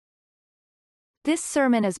This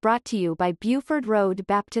sermon is brought to you by Buford Road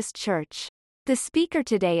Baptist Church. The speaker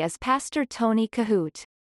today is Pastor Tony Kohout.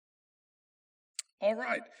 All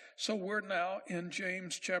right, so we're now in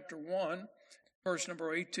James chapter 1, verse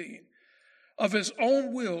number 18. Of his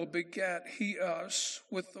own will begat he us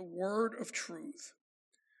with the word of truth,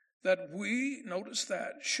 that we, notice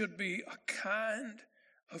that, should be a kind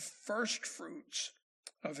of first fruits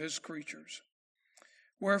of his creatures.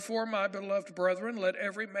 Wherefore, my beloved brethren, let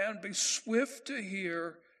every man be swift to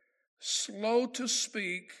hear, slow to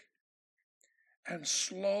speak, and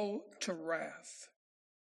slow to wrath.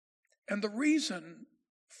 And the reason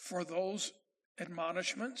for those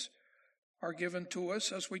admonishments are given to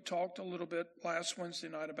us, as we talked a little bit last Wednesday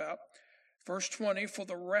night about. Verse 20, for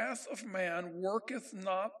the wrath of man worketh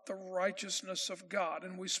not the righteousness of God.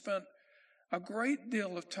 And we spent a great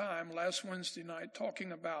deal of time last Wednesday night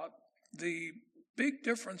talking about the big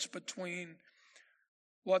difference between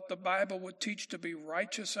what the Bible would teach to be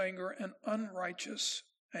righteous anger and unrighteous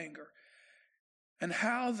anger, and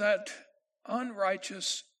how that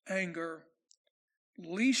unrighteous anger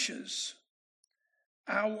unleashes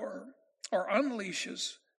our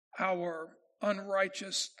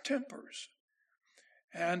unrighteous tempers.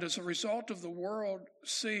 And as a result of the world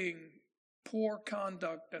seeing poor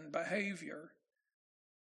conduct and behavior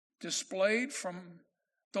displayed from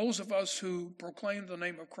those of us who proclaim the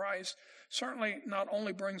name of Christ, certainly not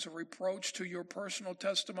only brings a reproach to your personal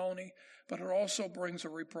testimony, but it also brings a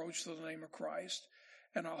reproach to the name of Christ.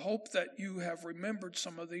 And I hope that you have remembered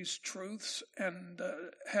some of these truths and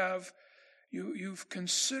you've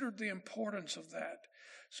considered the importance of that.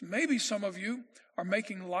 So maybe some of you are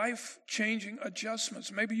making life-changing adjustments.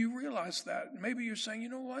 Maybe you realize that. Maybe you're saying, you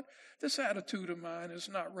know what? This attitude of mine is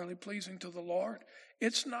not really pleasing to the Lord.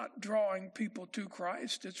 It's not drawing people to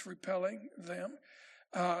Christ. It's repelling them.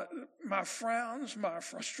 My frowns, my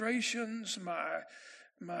frustrations,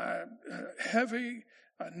 my heavy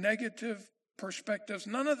negative perspectives,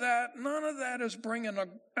 none of that is bringing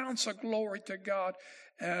an ounce of glory to God.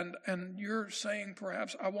 And you're saying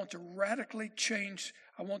perhaps, I want to radically change.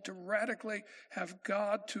 I want to radically have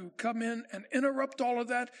God to come in and interrupt all of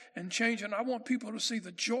that and change. And I want people to see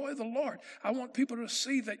the joy of the Lord. I want people to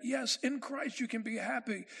see that, yes, in Christ you can be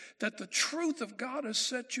happy, that the truth of God has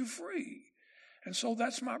set you free. And so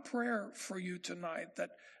that's my prayer for you tonight, that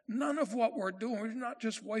none of what we're doing, we're not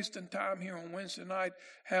just wasting time here on Wednesday night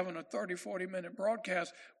having a 30, 40-minute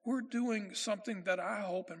broadcast. We're doing something that I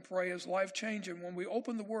hope and pray is life-changing. When we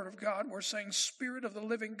open the Word of God, we're saying, Spirit of the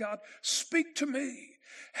living God, speak to me.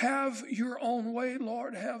 Have your own way,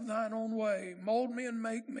 Lord. Have thine own way. Mold me and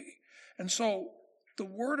make me. And so the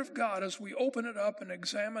Word of God, as we open it up and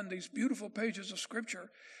examine these beautiful pages of Scripture,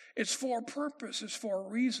 it's for a purpose. It's for a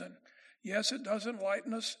reason. Yes, it does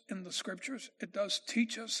enlighten us in the Scriptures. It does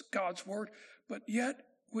teach us God's Word. But yet,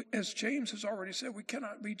 as James has already said, we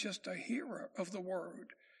cannot be just a hearer of the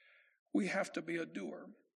Word. We have to be a doer.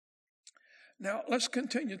 Now, let's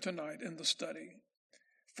continue tonight in the study.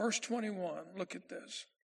 Verse 21, look at this.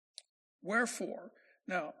 Wherefore,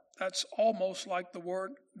 now that's almost like the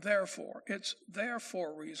word therefore. It's there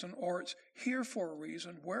for a reason, or it's here for a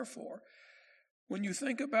reason. Wherefore, when you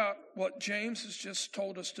think about what James has just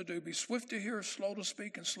told us to do, be swift to hear, slow to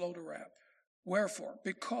speak, and slow to wrath. Wherefore,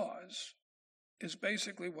 because is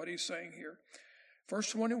basically what he's saying here.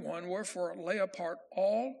 Verse 21, wherefore lay apart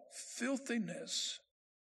all filthiness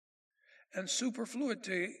and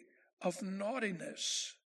superfluity of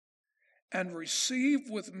naughtiness, and receive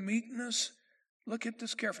with meekness. Look at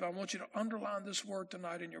this carefully. I want you to underline this word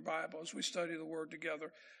tonight in your Bible as we study the word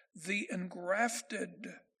together. The engrafted,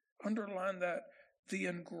 underline that, the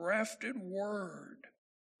engrafted word,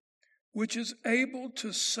 which is able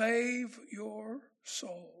to save your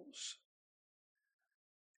souls.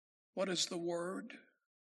 What is the word?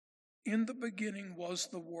 In the beginning was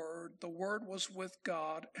the Word. The Word was with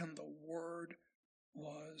God, and the Word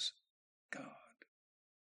was God.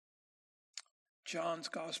 John's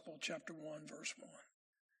Gospel, chapter 1, verse 1.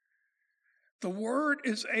 The Word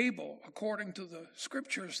is able, according to the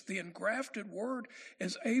Scriptures, the engrafted Word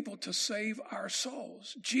is able to save our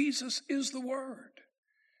souls. Jesus is the Word,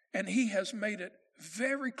 and He has made it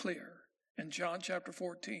very clear in John chapter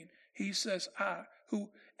 14. He says, I, who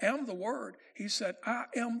am the Word, He said, I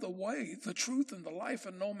am the way, the truth, and the life,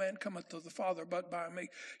 and no man cometh to the Father but by me.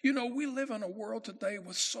 You know, we live in a world today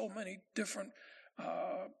with so many different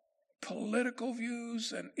political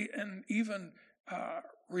views and even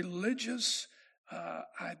religious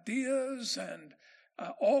ideas and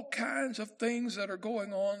all kinds of things that are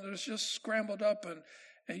going on that is just scrambled up.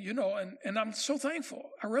 And I'm so thankful.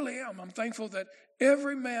 I really am. I'm thankful that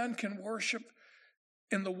every man can worship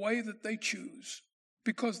in the way that they choose,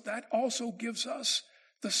 because that also gives us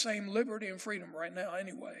the same liberty and freedom right now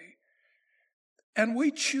anyway. And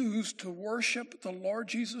we choose to worship the Lord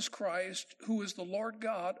Jesus Christ, who is the Lord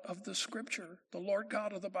God of the Scripture, the Lord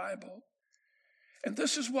God of the Bible. And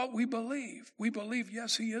this is what we believe. We believe,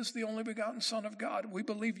 yes, he is the only begotten Son of God. We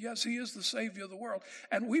believe, yes, he is the Savior of the world.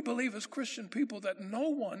 And we believe as Christian people that no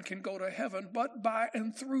one can go to heaven but by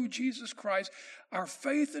and through Jesus Christ. Our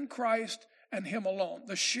faith in Christ and him alone.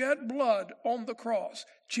 The shed blood on the cross.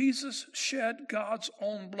 Jesus shed God's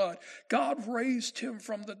own blood. God raised him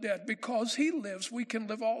from the dead. Because he lives, we can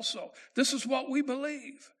live also. This is what we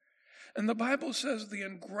believe. And the Bible says the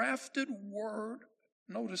engrafted word,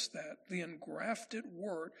 notice that, the engrafted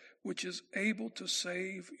word which is able to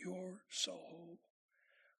save your soul.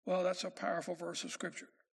 Well, that's a powerful verse of Scripture.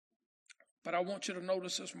 But I want you to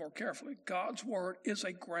notice this more carefully. God's word is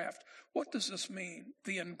a graft. What does this mean?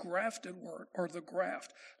 The engrafted word, or the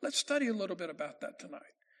graft. Let's study a little bit about that tonight.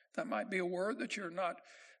 That might be a word that you're not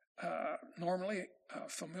normally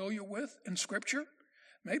familiar with in Scripture.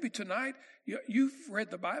 Maybe tonight you've read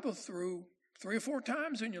the Bible through 3 or 4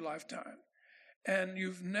 times in your lifetime, and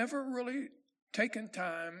you've never really taken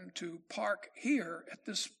time to park here at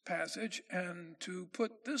this passage and to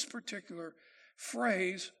put this particular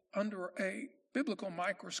phrase under a biblical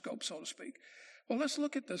microscope, so to speak. Well, let's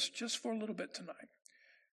look at this just for a little bit tonight.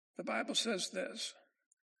 The Bible says this,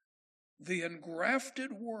 the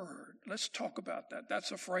engrafted word. Let's talk about that.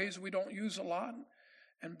 That's a phrase we don't use a lot.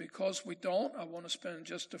 And because we don't, I want to spend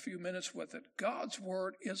just a few minutes with it. God's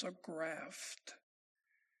word is a graft.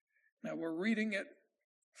 Now, we're reading it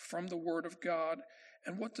from the Word of God.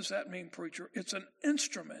 And what does that mean, preacher? It's an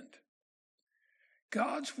instrument.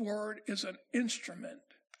 God's Word is an instrument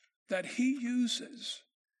that he uses,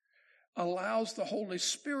 allows the Holy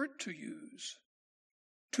Spirit to use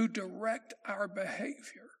to direct our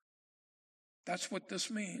behavior. That's what this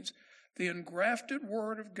means. The engrafted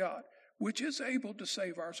Word of God, which is able to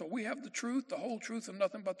save our soul. We have the truth, the whole truth, and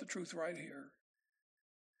nothing but the truth right here.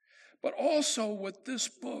 But also with this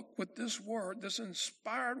book, with this word, this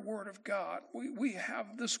inspired word of God, we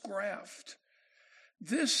have this graft.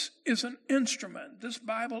 This is an instrument. This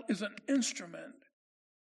Bible is an instrument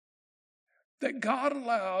that God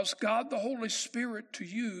allows, God the Holy Spirit, to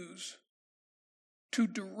use to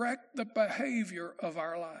direct the behavior of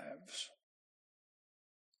our lives.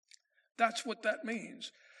 That's what that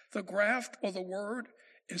means. The graft, or the word,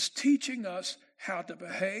 is teaching us how to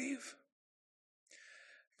behave.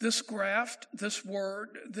 This graft, this word,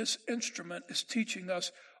 this instrument is teaching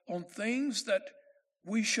us on things that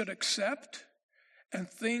we should accept and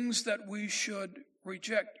things that we should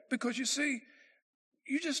reject. Because you see,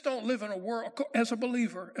 you just don't live in a world, as a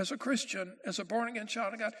believer, as a Christian, as a born-again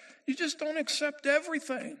child of God, you just don't accept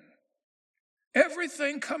everything.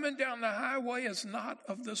 Everything coming down the highway is not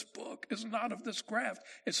of this book, is not of this graft,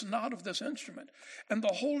 it's not of this instrument. And the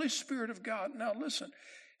Holy Spirit of God, now listen,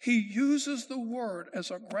 he uses the word as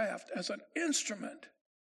a graft, as an instrument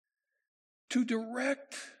to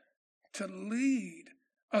direct, to lead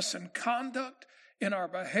us in conduct, in our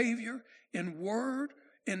behavior, in word,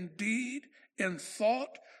 in deed, in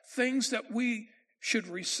thought, things that we should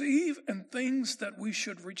receive and things that we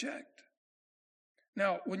should reject.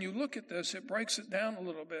 Now, when you look at this, it breaks it down a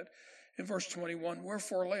little bit in verse 21.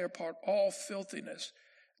 Wherefore lay apart all filthiness.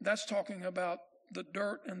 That's talking about the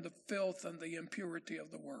dirt and the filth and the impurity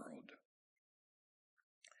of the world.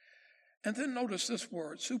 And then notice this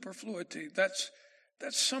word, superfluity. That's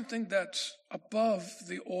something that's above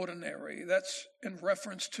the ordinary. That's in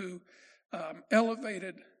reference to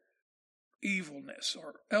elevated evilness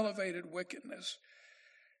or elevated wickedness.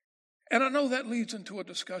 And I know that leads into a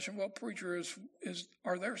discussion. Well, preacher,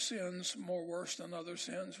 are there sins more worse than other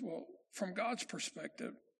sins? Well, from God's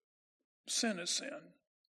perspective, sin is sin.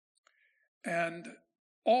 And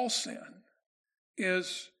all sin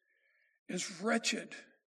is wretched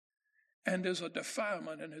and is a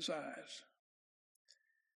defilement in his eyes.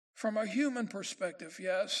 From a human perspective,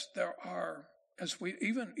 yes, there are, as we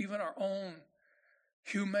even our own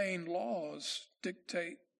humane laws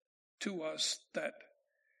dictate to us that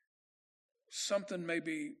something may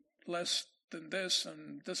be less than this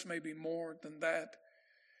and this may be more than that.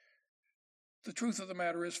 The truth of the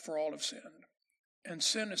matter is, for all have sinned. And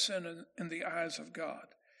sin is sin in the eyes of God.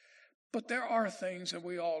 But there are things, and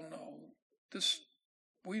we all know,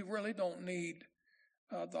 we really don't need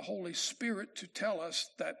the Holy Spirit to tell us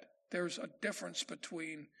that there's a difference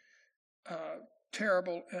between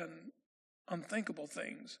terrible and unthinkable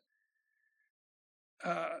things.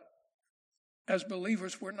 As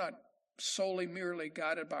believers, we're not solely merely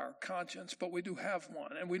guided by our conscience, but we do have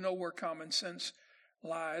one, and we know where common sense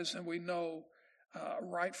lies and we know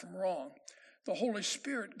right from wrong. The Holy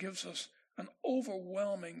Spirit gives us an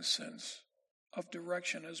overwhelming sense of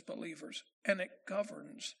direction as believers, and it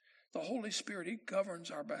governs. The Holy Spirit, He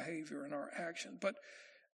governs our behavior and our action. But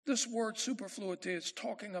this word superfluity is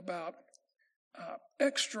talking about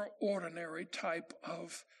extraordinary type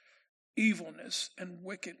of evilness and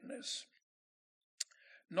wickedness.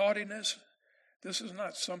 Naughtiness, this is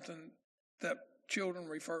not something that children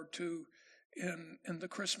refer to in the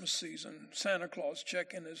Christmas season. Santa Claus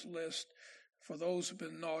checking his list for those who've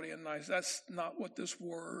been naughty and nice. That's not what this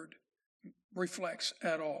word reflects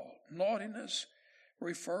at all. Naughtiness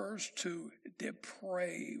refers to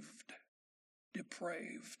depraved,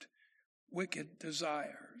 wicked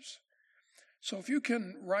desires. So if you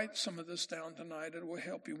can write some of this down tonight, it will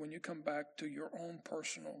help you when you come back to your own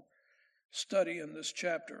personal study in this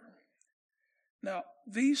chapter. Now,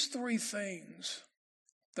 these three things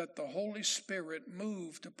that the Holy Spirit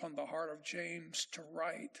moved upon the heart of James to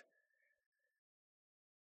write,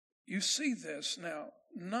 you see this now.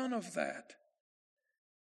 None of that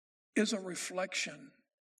is a reflection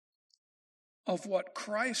of what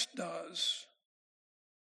Christ does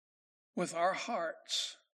with our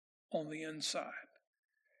hearts on the inside.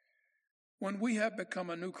 When we have become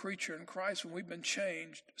a new creature in Christ, when we've been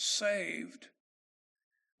changed, saved,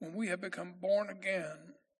 when we have become born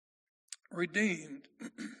again, redeemed,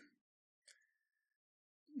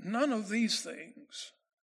 none of these things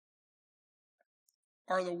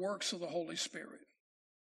are the works of the Holy Spirit.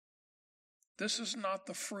 This is not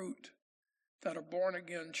the fruit that a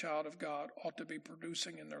born-again child of God ought to be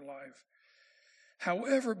producing in their life.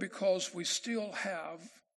 However, because we still have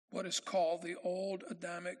what is called the old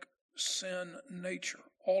Adamic sin nature,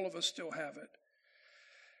 all of us still have it,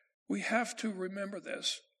 we have to remember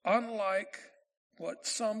this. Unlike what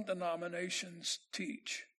some denominations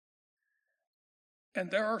teach,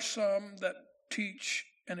 and there are some that teach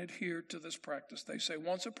and adhere to this practice. They say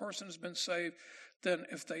once a person has been saved, then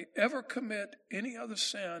if they ever commit any other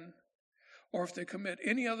sin, or if they commit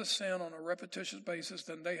any other sin on a repetitious basis,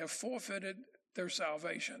 then they have forfeited their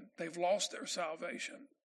salvation. They've lost their salvation.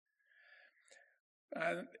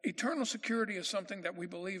 Eternal security is something that we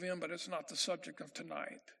believe in, but it's not the subject of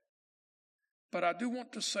tonight. But I do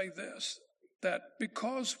want to say this, that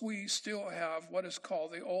because we still have what is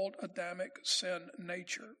called the old Adamic sin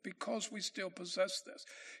nature, because we still possess this.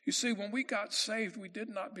 You see, when we got saved, we did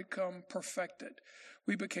not become perfected.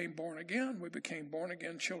 We became born again. We became born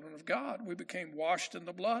again children of God. We became washed in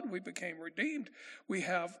the blood. We became redeemed. We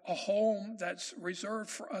have a home that's reserved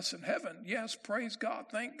for us in heaven. Yes, praise God.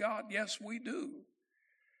 Thank God. Yes, we do.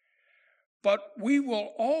 But we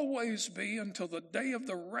will always be, until the day of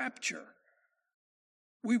the rapture,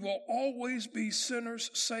 we will always be sinners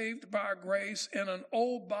saved by grace in an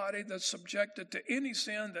old body that's subjected to any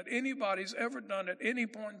sin that anybody's ever done at any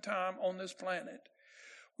point in time on this planet.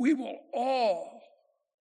 We will all,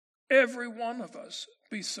 every one of us,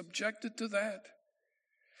 be subjected to that.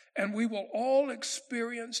 And we will all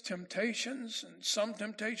experience temptations, and some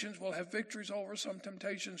temptations will have victories over, some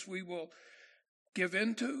temptations we will give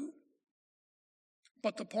into.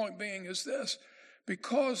 But the point being is this: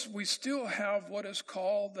 because we still have what is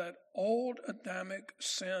called that old Adamic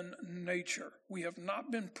sin nature, we have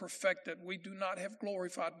not been perfected. We do not have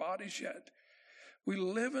glorified bodies yet. We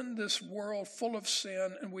live in this world full of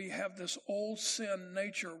sin, and we have this old sin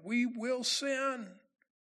nature. We will sin.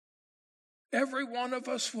 Every one of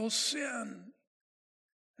us will sin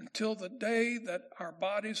until the day that our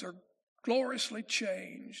bodies are gloriously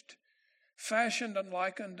changed, fashioned and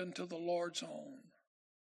likened unto the Lord's own.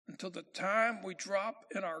 Until the time we drop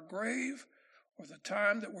in our grave, or the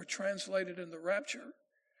time that we're translated in the rapture,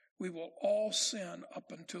 we will all sin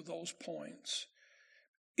up until those points.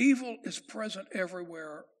 Evil is present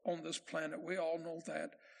everywhere on this planet. We all know that.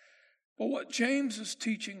 But what James is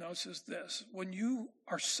teaching us is this: when you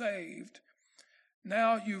are saved,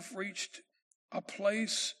 now you've reached a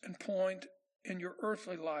place and point in your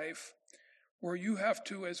earthly life where you have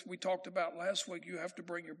to, as we talked about last week, you have to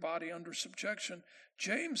bring your body under subjection.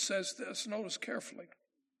 James says this, notice carefully.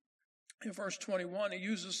 In verse 21, he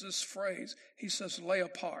uses this phrase. He says, lay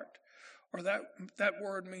apart. Or that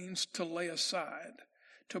word means to lay aside,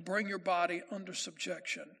 to bring your body under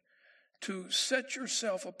subjection, to set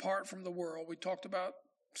yourself apart from the world. We talked about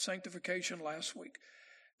sanctification last week.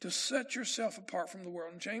 To set yourself apart from the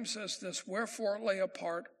world. And James says this: wherefore lay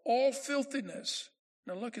apart all filthiness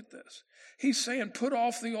Now look at this. He's saying put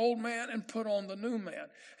off the old man and put on the new man.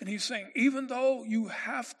 And he's saying even though you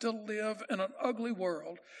have to live in an ugly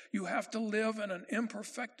world, you have to live in an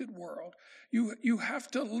imperfected world, you have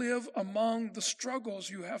to live among the struggles,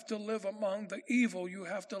 you have to live among the evil, you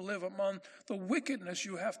have to live among the wickedness,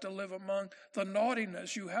 you have to live among the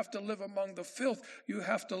naughtiness, you have to live among the filth, you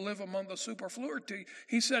have to live among the superfluity.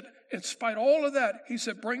 He said, in spite of all of that, he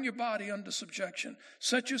said, bring your body under subjection.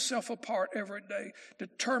 Set yourself apart every day.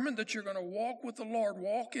 Determine that you're going to walk with the Lord,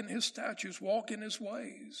 walk in his statutes, walk in his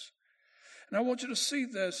ways. And I want you to see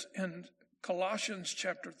this in Colossians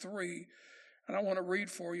chapter 3. And I want to read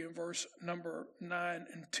for you in verse number 9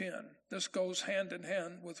 and 10. This goes hand in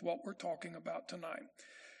hand with what we're talking about tonight.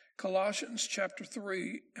 Colossians chapter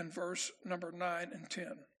 3 and verse number 9 and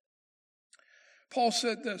 10. Paul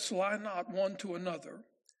said this, lie not one to another,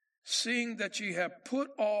 seeing that ye have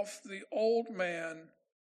put off the old man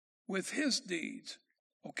with his deeds.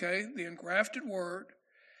 Okay, the engrafted word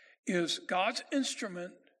is God's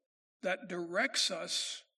instrument that directs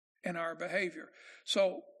us in our behavior.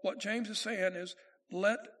 So what James is saying is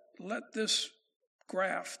let this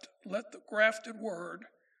graft, let the grafted word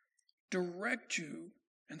direct you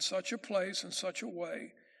in such a place, in such a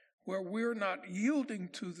way where we're not yielding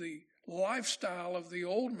to the lifestyle of the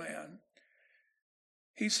old man.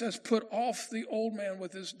 He says, put off the old man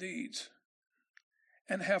with his deeds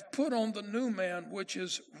and have put on the new man, which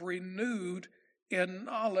is renewed in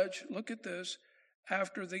knowledge. Look at this,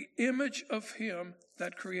 after the image of him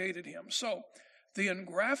that created him. So the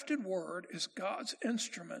engrafted word is God's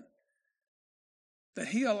instrument that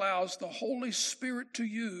he allows the Holy Spirit to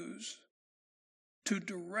use to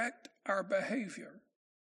direct our behavior.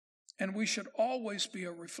 And we should always be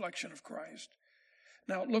a reflection of Christ.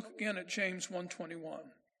 Now look again at James 1:21.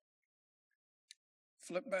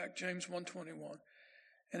 Flip back, James 1:21.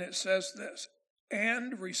 And it says this,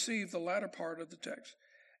 and receive the latter part of the text,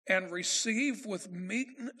 and receive with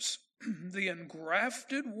meekness the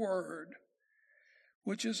engrafted word,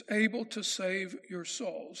 which is able to save your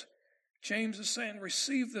souls. James is saying,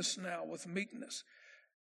 receive this now with meekness.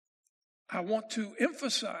 I want to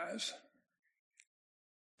emphasize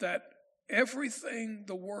that everything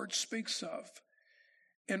the word speaks of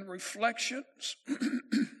in reflections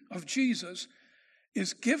of Jesus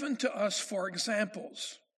is given to us for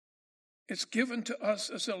examples. It's given to us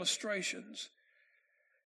as illustrations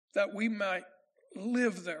that we might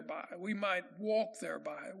live thereby, we might walk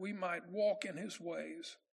thereby, we might walk in his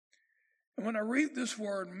ways. And when I read this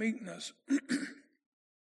word meekness,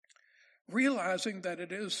 realizing that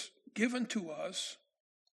it is given to us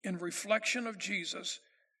in reflection of Jesus,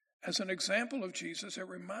 as an example of Jesus, it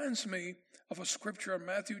reminds me of a scripture in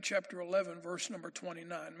Matthew chapter 11, verse number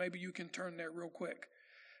 29. Maybe you can turn there real quick.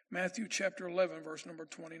 Matthew chapter 11, verse number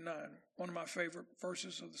 29, one of my favorite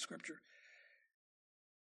verses of the scripture.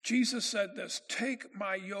 Jesus said this, take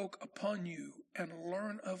my yoke upon you and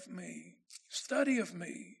learn of me. Study of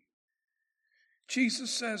me.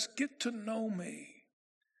 Jesus says, get to know me.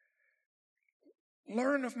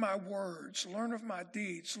 Learn of my words, learn of my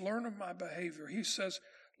deeds, learn of my behavior. He says,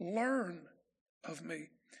 learn of me.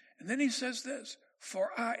 And then he says this, for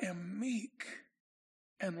I am meek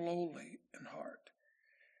and lowly in heart,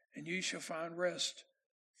 and ye shall find rest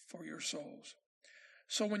for your souls.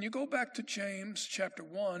 So when you go back to James chapter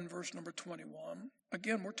 1, verse number 21,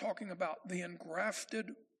 again, we're talking about the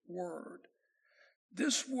engrafted word.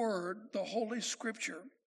 This word, the Holy Scripture,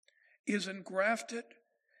 is engrafted.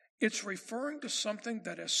 It's referring to something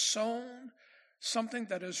that is sown, something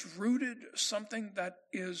that is rooted, something that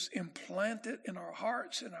is implanted in our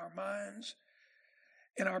hearts, in our minds,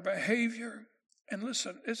 in our behavior. And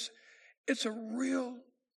listen, it's a real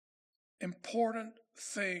important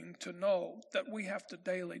thing to know that we have to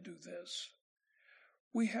daily do this.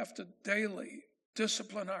 We have to daily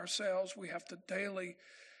discipline ourselves. We have to daily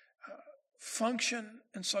function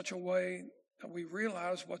in such a way that we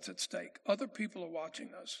realize what's at stake. Other people are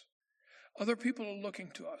watching us. Other people are looking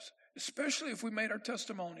to us, especially if we made our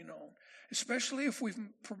testimony known, especially if we've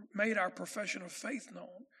made our profession of faith known.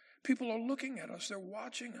 People are looking at us. They're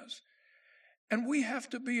watching us. And we have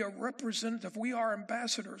to be a representative. We are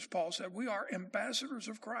ambassadors, Paul said. We are ambassadors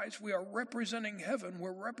of Christ. We are representing heaven.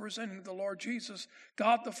 We're representing the Lord Jesus,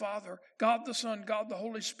 God the Father, God the Son, God the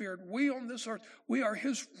Holy Spirit. We on this earth, we are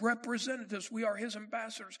his representatives. We are his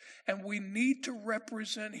ambassadors. And we need to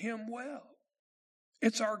represent him well.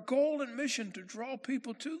 It's our goal and mission to draw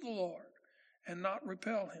people to the Lord and not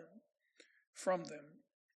repel him from them.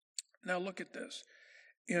 Now look at this.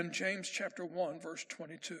 In James chapter 1, verse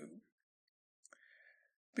 22.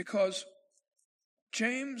 Because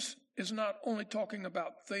James is not only talking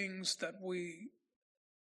about things that we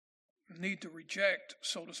need to reject,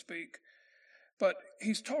 so to speak. But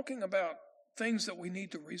he's talking about things that we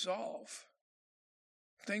need to resolve,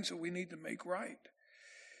 things that we need to make right.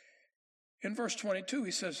 In verse 22,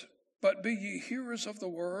 he says, "But be ye hearers of the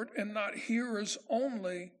word, and not hearers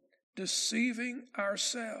only, deceiving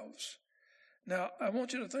ourselves." Now, I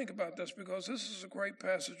want you to think about this, because this is a great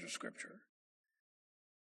passage of Scripture.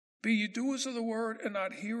 Be ye doers of the word, and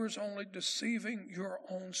not hearers only, deceiving your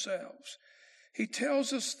own selves. He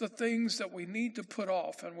tells us the things that we need to put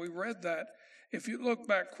off, and we read that. If you look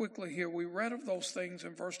back quickly here, we read of those things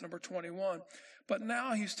in verse number 21. But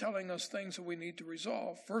now he's telling us things that we need to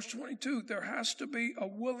resolve. Verse 22, there has to be a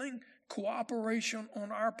willing cooperation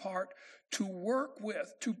on our part to work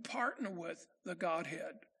with, to partner with the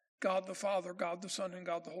Godhead, God the Father, God the Son, and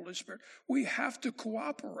God the Holy Spirit. We have to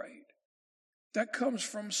cooperate. That comes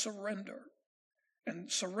from surrender. And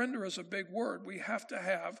surrender is a big word. We have to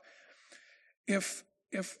have, if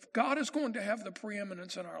God is going to have the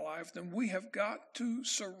preeminence in our life, then we have got to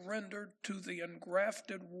surrender to the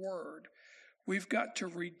engrafted word. We've got to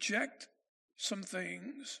reject some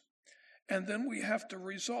things, and then we have to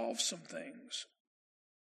resolve some things.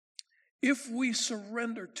 If we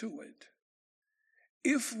surrender to it,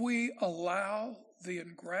 if we allow the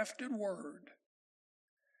engrafted word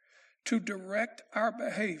to direct our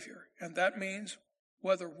behavior, and that means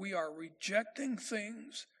whether we are rejecting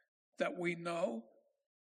things that we know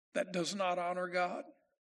that does not honor God,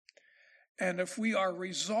 and if we are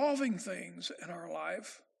resolving things in our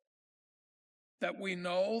life that we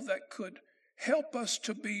know that could help us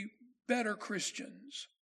to be better Christians,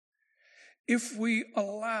 if we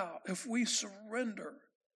surrender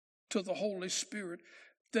to the Holy Spirit,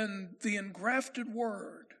 then the engrafted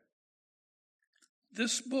word,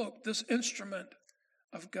 this book, this instrument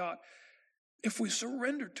of God, if we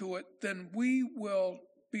surrender to it, then we will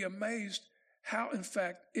be amazed how, in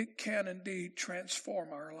fact, it can indeed transform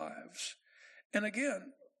our lives. And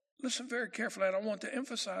again, listen very carefully, and I want to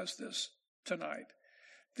emphasize this tonight.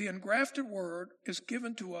 The engrafted word is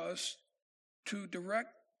given to us to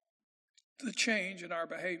direct the change in our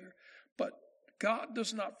behavior, but God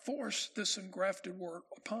does not force this engrafted word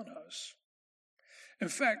upon us. In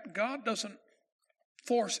fact, God doesn't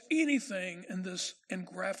force anything in this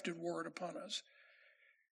engrafted word upon us.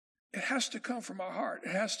 It has to come from our heart.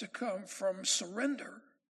 It has to come from surrender.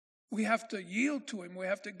 We have to yield to him. We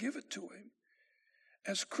have to give it to him.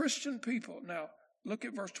 As Christian people, now look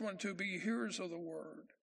at verse 22, be ye hearers of the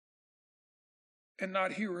word, and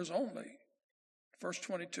not hearers only. Verse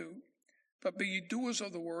 22, but be ye doers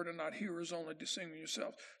of the word, and not hearers only, deceiving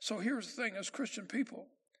yourselves. So here's the thing, as Christian people,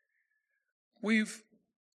 we've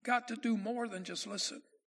got to do more than just listen.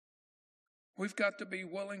 We've got to be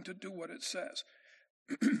willing to do what it says.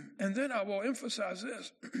 And then I will emphasize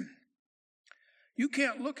this. You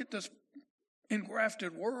can't look at this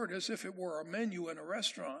engrafted word as if it were a menu in a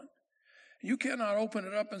restaurant. You cannot open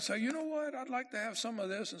it up and say, you know what, I'd like to have some of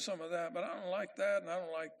this and some of that, but I don't like that and I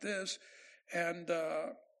don't like this. And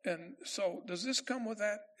so does this come with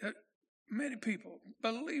that? Many people,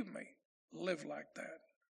 believe me, live like that.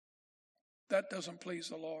 That doesn't please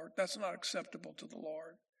the Lord. That's not acceptable to the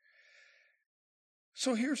Lord.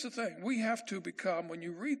 So here's the thing. We have to become, when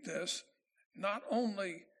you read this, not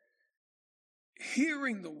only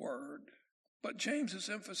hearing the word, but James is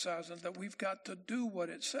emphasizing that we've got to do what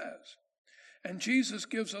it says. And Jesus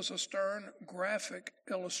gives us a stern, graphic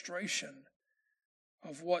illustration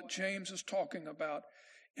of what James is talking about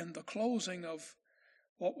in the closing of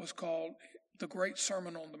what was called the Great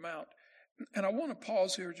Sermon on the Mount. And I want to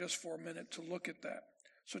pause here just for a minute to look at that.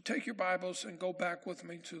 So take your Bibles and go back with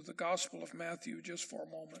me to the Gospel of Matthew just for a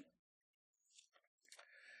moment.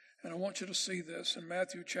 And I want you to see this in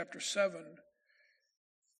Matthew chapter 7.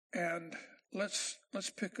 And let's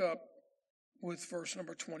pick up with verse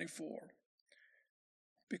number 24.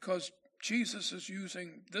 Because Jesus is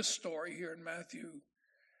using this story here in Matthew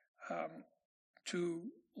to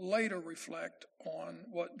later reflect on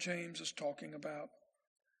what James is talking about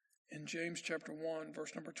in James chapter 1,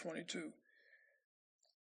 verse number 22.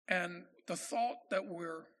 And the thought that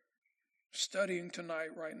we're studying tonight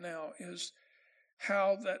right now is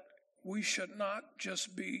how that we should not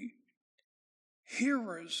just be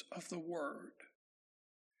hearers of the word,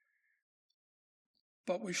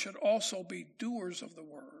 but we should also be doers of the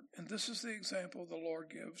word. And this is the example the Lord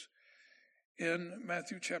gives in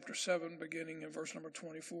Matthew chapter 7, beginning in verse number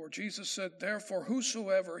 24. Jesus said, therefore,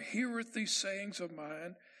 whosoever heareth these sayings of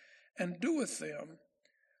mine and doeth them,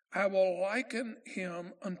 I will liken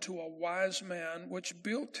him unto a wise man which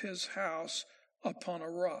built his house upon a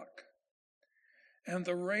rock. And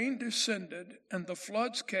the rain descended, and the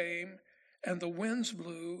floods came, and the winds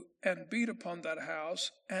blew and beat upon that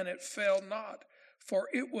house, and it fell not, for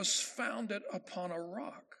it was founded upon a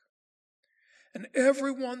rock. And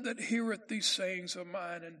everyone that heareth these sayings of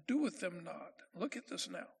mine and doeth them not. Look at this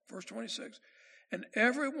now, verse 26. And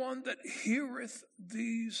everyone that heareth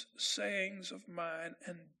these sayings of mine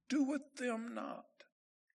and doeth them not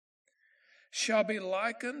shall be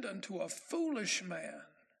likened unto a foolish man,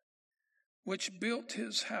 which built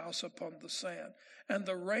his house upon the sand. And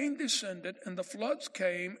the rain descended, and the floods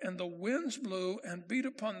came, and the winds blew and beat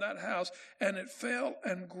upon that house, and it fell,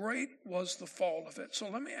 and great was the fall of it. So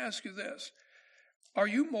let me ask you this. Are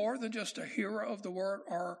you more than just a hearer of the word,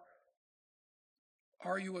 or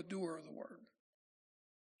are you a doer of the word?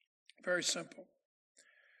 Very simple.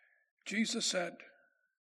 Jesus said,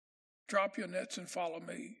 drop your nets and follow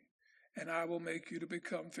me, and I will make you to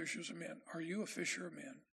become fishers of men. Are you a fisher of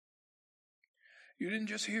men? You didn't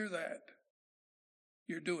just hear that.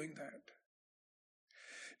 You're doing that.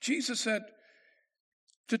 Jesus said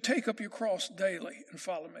to take up your cross daily and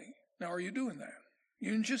follow me. Now, are you doing that?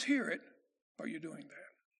 You didn't just hear it. Are you doing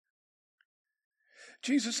that?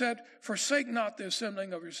 Jesus said, forsake not the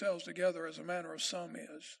assembling of yourselves together as a manner of some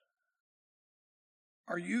is.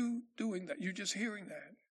 Are you doing that? You're just hearing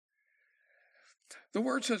that. The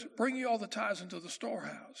word says, bring ye all the tithes into the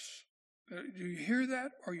storehouse. Do you hear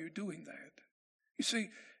that? Or are you doing that? You see,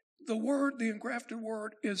 the word, the engrafted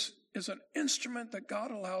word, is an instrument that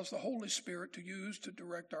God allows the Holy Spirit to use to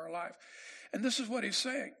direct our life. And this is what he's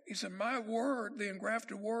saying. He said, my word, the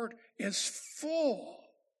engrafted word, is full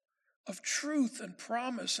of truth and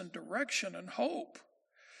promise and direction and hope,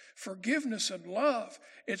 forgiveness and love.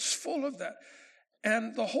 It's full of that.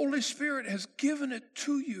 And the Holy Spirit has given it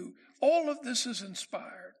to you. All of this is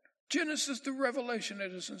inspired. Genesis to Revelation,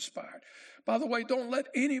 it is inspired. By the way, don't let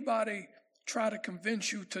anybody try to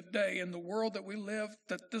convince you today in the world that we live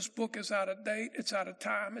that this book is out of date, it's out of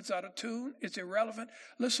time, it's out of tune, it's irrelevant.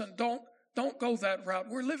 Listen, don't go that route.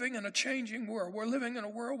 We're living in a changing world. We're living in a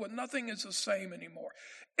world where nothing is the same anymore.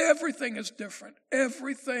 Everything is different.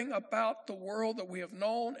 Everything about the world that we have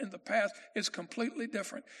known in the past is completely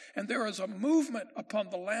different. And there is a movement upon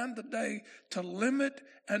the land today to limit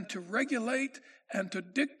and to regulate and to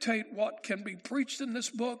dictate what can be preached in this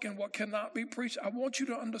book and what cannot be preached. I want you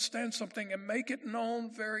to understand something and make it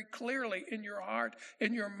known very clearly in your heart,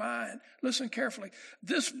 in your mind. Listen carefully.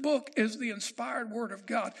 This book is the inspired word of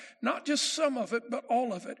God. Not just some of it, but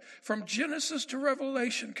all of it. From Genesis to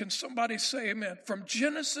Revelation, can somebody say amen? From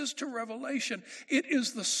Genesis to Revelation, it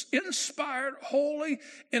is the inspired, holy,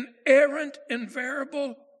 inerrant,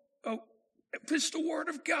 invariable. It's the word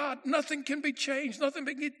of God. Nothing can be changed. Nothing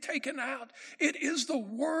can get taken out. It is the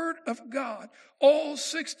word of God. All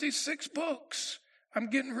 66 books. I'm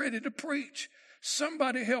getting ready to preach.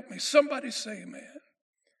 Somebody help me. Somebody say amen.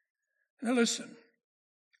 Now listen.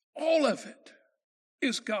 All of it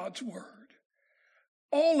is God's word.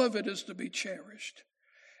 All of it is to be cherished.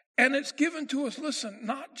 And it's given to us, listen,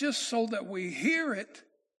 not just so that we hear it,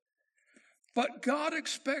 but God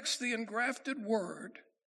expects the engrafted word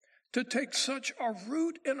to take such a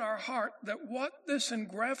root in our heart that what this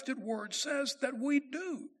engrafted word says that we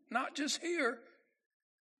do, not just hear,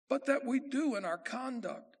 but that we do in our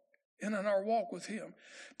conduct and in our walk with him.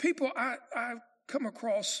 People, I've come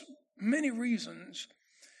across many reasons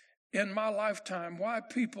in my lifetime why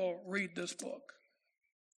people read this book.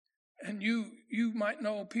 And you might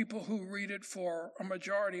know people who read it for a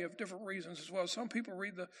majority of different reasons as well. Some people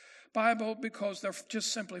read the Bible because they're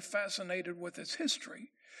just simply fascinated with its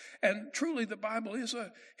history. And truly, the Bible is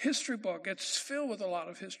a history book. It's filled with a lot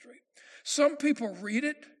of history. Some people read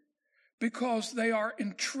it because they are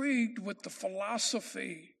intrigued with the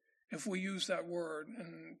philosophy, if we use that word.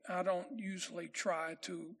 And I don't usually try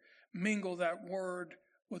to mingle that word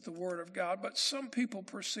with the word of God. But some people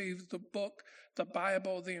perceive the book, the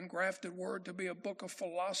Bible, the engrafted word, to be a book of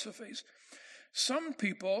philosophies. Some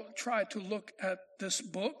people try to look at this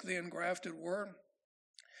book, the engrafted word.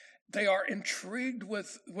 They are intrigued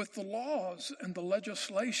with the laws and the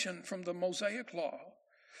legislation from the Mosaic law.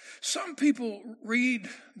 Some people read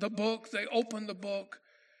the book, they open the book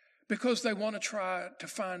because they want to try to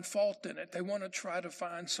find fault in it. They want to try to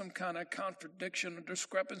find some kind of contradiction or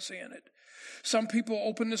discrepancy in it. Some people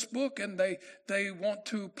open this book and they want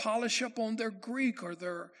to polish up on their Greek or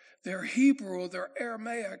their Hebrew or their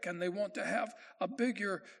Aramaic, and they want to have a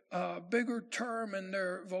bigger term in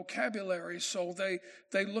their vocabulary, so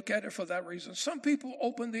they look at it for that reason. Some people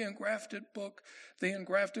open the engrafted book, the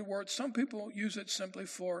engrafted word. Some people use it simply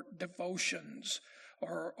for devotions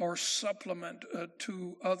or supplement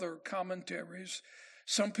to other commentaries.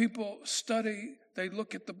 Some people study, they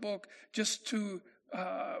look at the book just to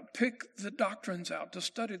pick the doctrines out, to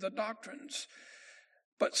study the doctrines.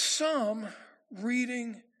 But some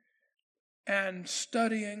reading and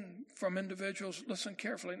studying from individuals, listen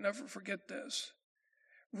carefully, never forget this.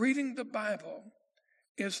 Reading the Bible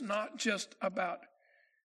is not just about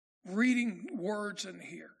reading words in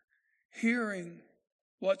here, hearing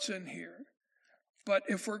what's in here. But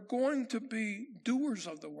if we're going to be doers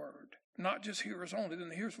of the word, not just hearers only,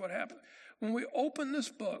 then here's what happens. When we open this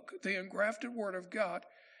book, the engrafted Word of God,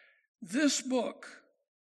 this book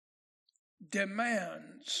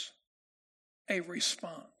demands a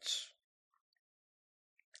response.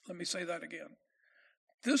 Let me say that again.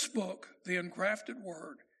 This book, the engrafted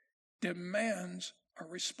Word, demands a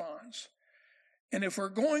response. And if we're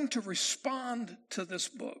going to respond to this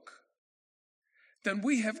book, then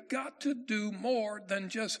we have got to do more than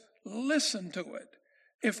just listen to it.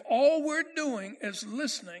 If all we're doing is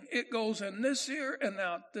listening, it goes in this ear and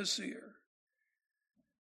out this ear.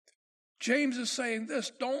 James is saying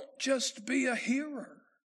this, don't just be a hearer.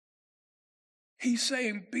 He's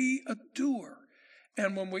saying be a doer.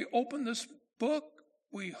 And when we open this book,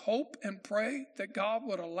 we hope and pray that God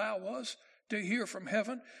would allow us to hear from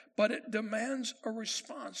heaven, but it demands a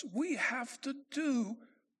response. We have to do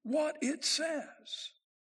what it says.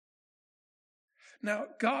 Now,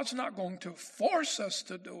 God's not going to force us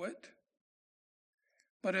to do it,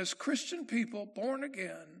 but as Christian people born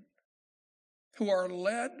again who are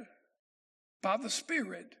led by the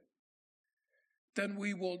Spirit, then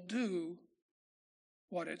we will do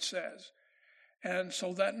what it says. And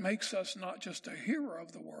so that makes us not just a hearer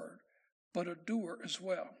of the word, but a doer as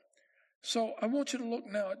well. So I want you to look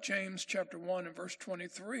now at James chapter 1 and verse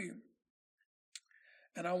 23.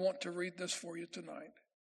 And I want to read this for you tonight.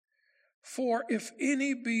 For if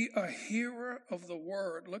any be a hearer of the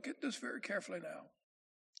word, look at this very carefully now.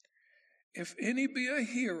 If any be a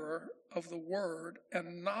hearer of the word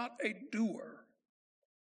and not a doer,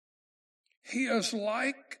 he is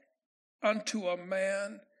like unto a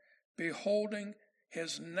man beholding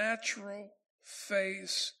his natural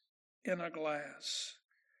face in a glass.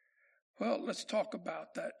 Well, let's talk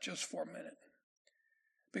about that just for a minute.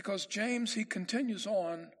 Because James, he continues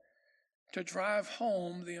on to drive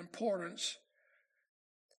home the importance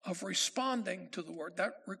of responding to the word.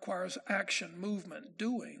 That requires action, movement,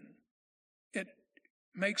 doing. It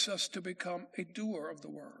makes us to become a doer of the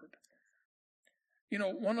word. You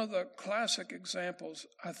know, one of the classic examples,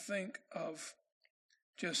 I think, of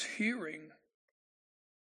just hearing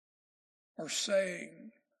or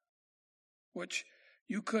saying, which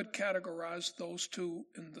you could categorize those two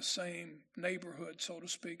in the same neighborhood, so to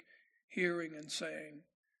speak, hearing and saying,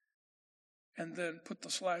 and then put the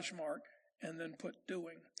slash mark, and then put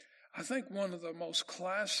doing. I think one of the most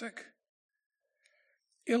classic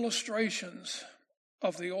illustrations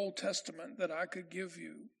of the Old Testament that I could give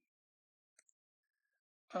you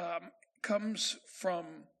comes from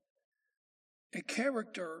a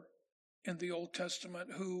character in the Old Testament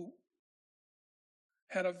who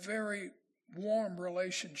had a very warm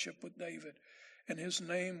relationship with David, and his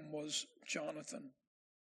name was Jonathan.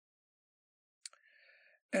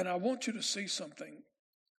 And I want you to see something,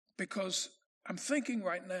 because I'm thinking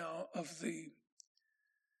right now of the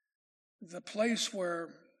place where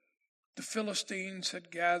the Philistines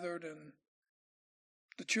had gathered and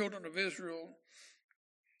the children of Israel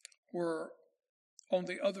were on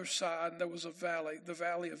the other side, and there was a valley, the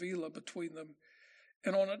valley of Elah, between them.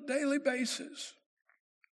 And on a daily basis,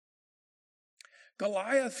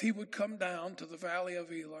 Goliath, he would come down to the valley of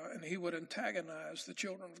Elah, and he would antagonize the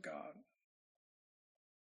children of God.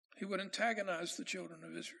 He would antagonize the children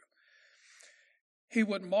of Israel. He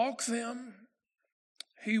would mock them.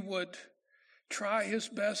 He would try his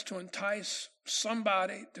best to entice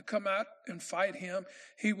somebody to come out and fight him.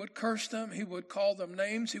 He would curse them. He would call them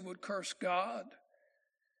names. He would curse God.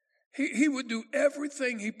 He would do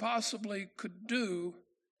everything he possibly could do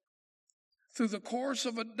through the course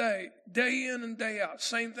of a day, day in and day out.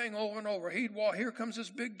 Same thing over and over. He'd walk. Here comes this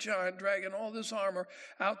big giant dragging all this armor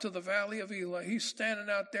out to the valley of Elah. He's standing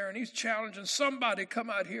out there and he's challenging somebody, come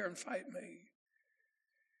out here and fight me.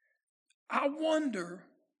 I wonder,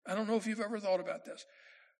 I don't know if you've ever thought about this,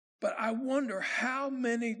 but I wonder how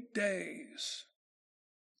many days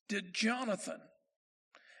did Jonathan,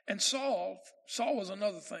 and Saul was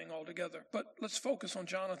another thing altogether, but let's focus on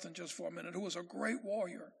Jonathan just for a minute, who was a great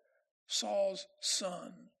warrior, Saul's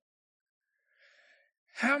son.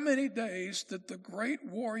 How many days did the great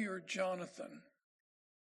warrior Jonathan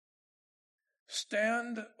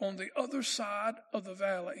stand on the other side of the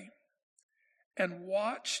valley and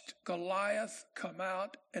watched Goliath come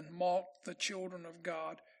out and mock the children of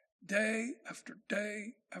God day after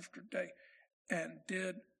day after day? and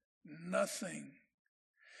did nothing.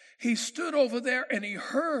 He stood over there and he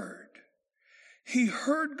heard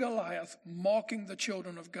Goliath mocking the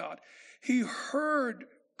children of God. He heard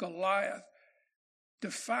Goliath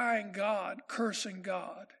defying God, cursing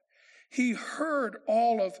God. He heard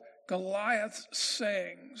all of Goliath's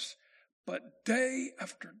sayings, but day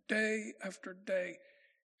after day after day,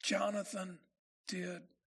 Jonathan did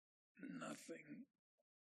nothing.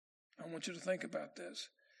 I want you to think about this.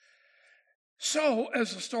 So,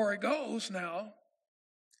 as the story goes now,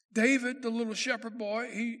 David, the little shepherd boy,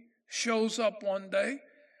 he shows up one day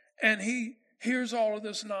and he hears all of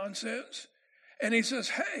this nonsense and he says,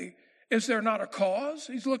 hey, is there not a cause?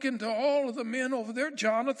 He's looking to all of the men over there,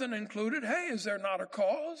 Jonathan included. Hey, is there not a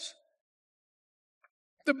cause?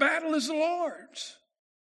 The battle is the Lord's.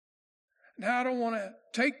 Now, I don't want to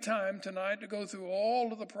take time tonight to go through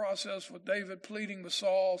all of the process with David pleading with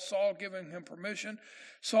Saul, Saul giving him permission,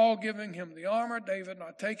 Saul giving him the armor, David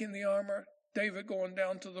not taking the armor, David going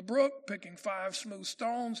down to the brook, picking 5 smooth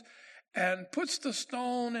stones, and puts the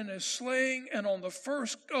stone in his sling, and on the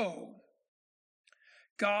first go,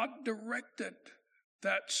 God directed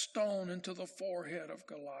that stone into the forehead of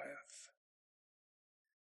Goliath.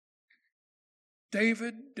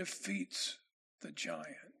 David defeats the giant.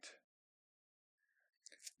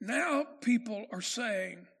 Now people are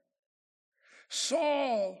saying,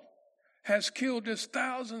 Saul has killed his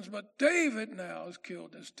thousands, but David now has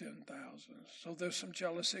killed his 10,000. So there's some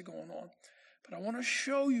jealousy going on. But I want to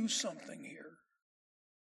show you something here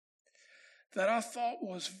that I thought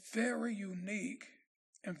was very unique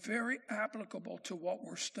and very applicable to what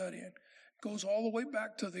we're studying. It goes all the way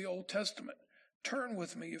back to the Old Testament. Turn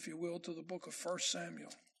with me, if you will, to the book of 1 Samuel.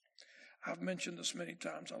 I've mentioned this many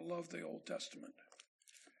times. I love the Old Testament.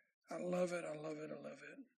 I love it, I love it, I love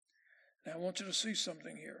it. Now I want you to see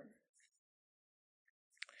something here.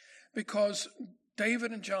 Because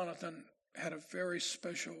David and Jonathan had a very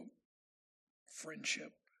special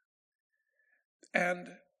friendship. And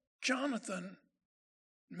Jonathan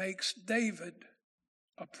makes David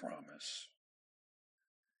a promise.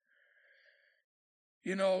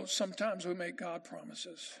 You know, sometimes we make God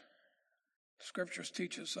promises. Scriptures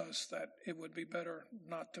teaches us that it would be better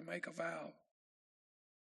not to make a vow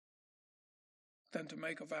than to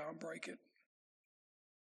make a vow and break it.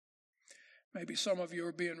 Maybe some of you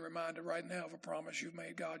are being reminded right now of a promise you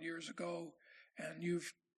made God years ago, and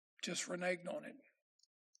you've just reneged on it.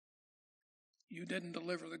 You didn't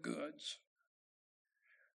deliver the goods.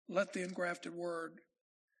 Let the engrafted word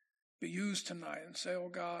be used tonight and say, oh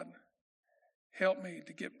God, help me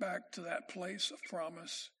to get back to that place of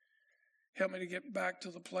promise. Help me to get back to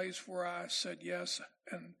the place where I said yes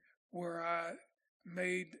and where I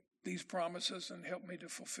made these promises, and help me to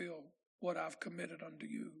fulfill what I've committed unto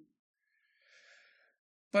you.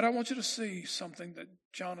 But I want you to see something that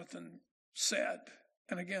Jonathan said.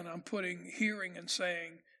 And again, I'm putting hearing and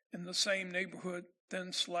saying in the same neighborhood,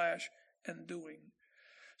 then / and doing.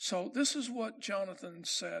 So this is what Jonathan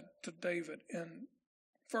said to David in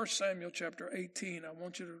 1 Samuel chapter 18. I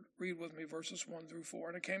want you to read with me verses 1 through 4.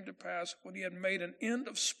 And it came to pass, when he had made an end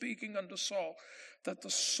of speaking unto Saul, that the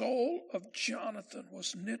soul of Jonathan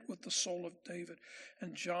was knit with the soul of David,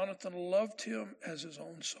 and Jonathan loved him as his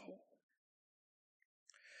own soul.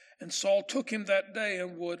 And Saul took him that day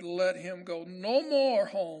and would let him go no more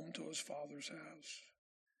home to his father's house.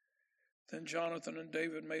 Then Jonathan and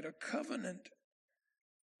David made a covenant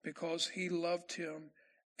because he loved him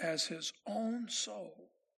as his own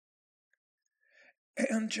soul.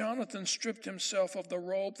 And Jonathan stripped himself of the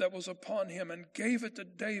robe that was upon him and gave it to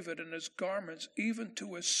David and his garments, even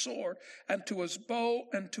to his sword and to his bow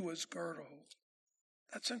and to his girdle.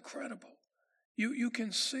 That's incredible. You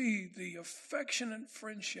can see the affectionate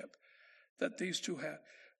friendship that these two had.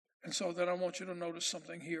 And so then I want you to notice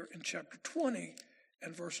something here in chapter 20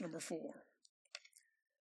 and verse number 4.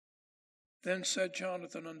 Then said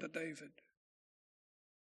Jonathan unto David,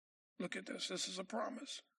 look at this. This is a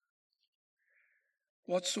promise.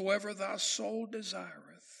 Whatsoever thy soul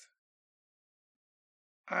desireth,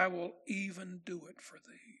 I will even do it for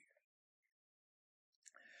thee.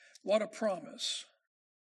 What a promise.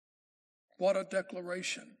 What a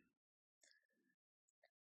declaration.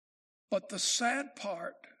 But the sad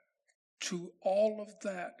part to all of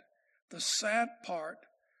that, the sad part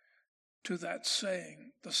to that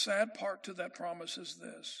saying, the sad part to that promise is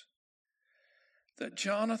this, that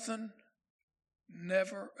Jonathan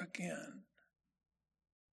never again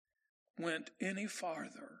went any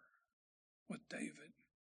farther with David.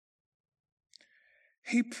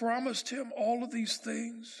 He promised him all of these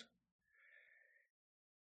things.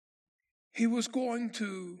 He was going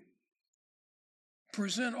to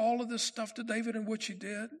present all of this stuff to David, in which he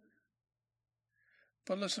did.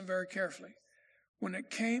 But listen very carefully. When it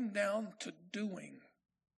came down to doing,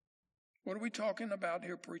 what are we talking about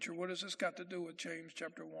here, preacher? What has this got to do with James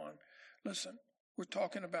chapter 1? Listen, we're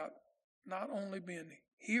talking about not only being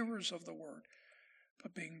hearers of the word,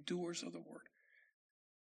 but being doers of the word.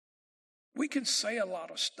 We can say a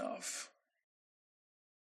lot of stuff,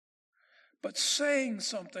 but saying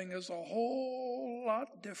something is a whole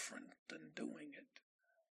lot different than doing it.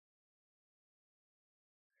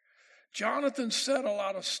 Jonathan said a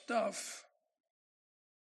lot of stuff,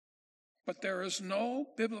 but there is no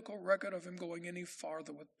biblical record of him going any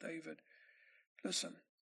farther with David. Listen,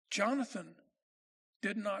 Jonathan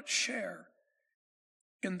did not share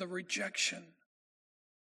in the rejection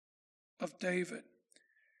of David.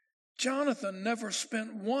 Jonathan never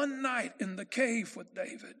spent one night in the cave with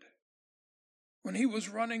David when he was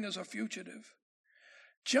running as a fugitive.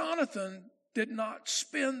 Jonathan did not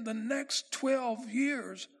spend the next 12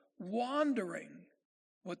 years wandering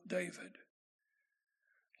with David.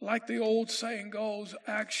 Like the old saying goes,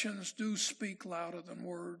 actions do speak louder than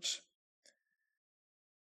words.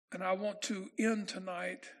 And I want to end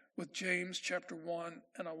tonight with James chapter 1,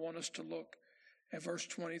 and I want us to look at verse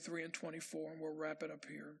 23 and 24, and we'll wrap it up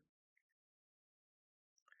here.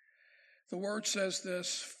 The word says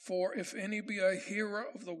this, "For if any be a hearer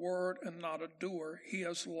of the word and not a doer, he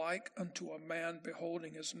is like unto a man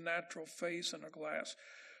beholding his natural face in a glass.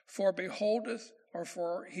 For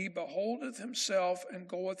he beholdeth himself and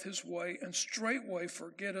goeth his way, and straightway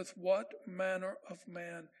forgetteth what manner of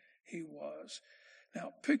man he was."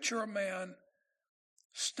 Now, picture a man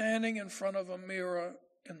standing in front of a mirror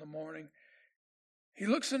in the morning. He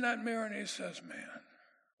looks in that mirror and he says, "Man,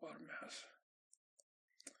 what a mess."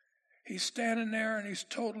 He's standing there and he's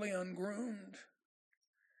totally ungroomed.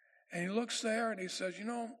 And he looks there and he says,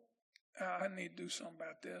 I need to do something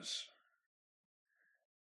about this.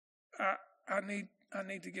 I need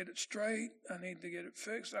to get it straight. I need to get it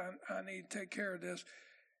fixed. I need to take care of this.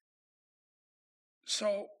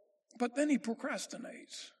 But then he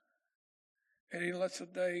procrastinates. And he lets the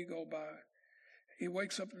day go by. He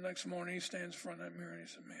wakes up the next morning, he stands in front of that mirror and he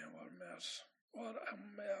says, "Man, what a mess. What a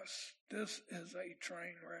mess. This is a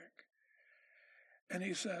train wreck." And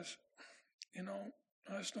he says, "I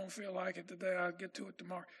just don't feel like it today. I'll get to it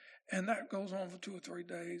tomorrow." And that goes on for 2 or 3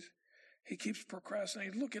 days. He keeps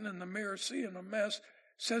procrastinating, looking in the mirror, seeing a mess,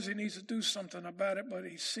 says he needs to do something about it, but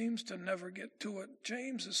he seems to never get to it.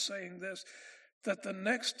 James is saying this, that the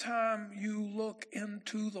next time you look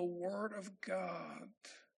into the Word of God,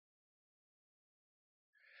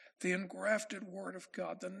 the engrafted Word of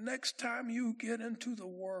God, the next time you get into the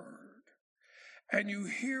Word and you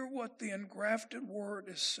hear what the engrafted Word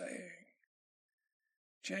is saying,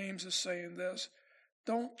 James is saying this,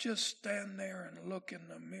 don't just stand there and look in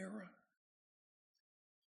the mirror.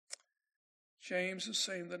 James is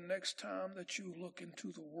saying the next time that you look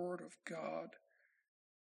into the Word of God,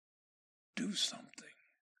 do something.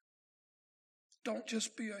 Don't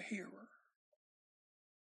just be a hearer.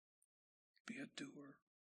 Be a doer.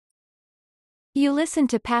 You listen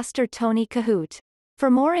to Pastor Tony Kohout.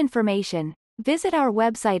 For more information, visit our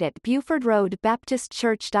website at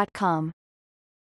BufordRoadBaptistChurch.com.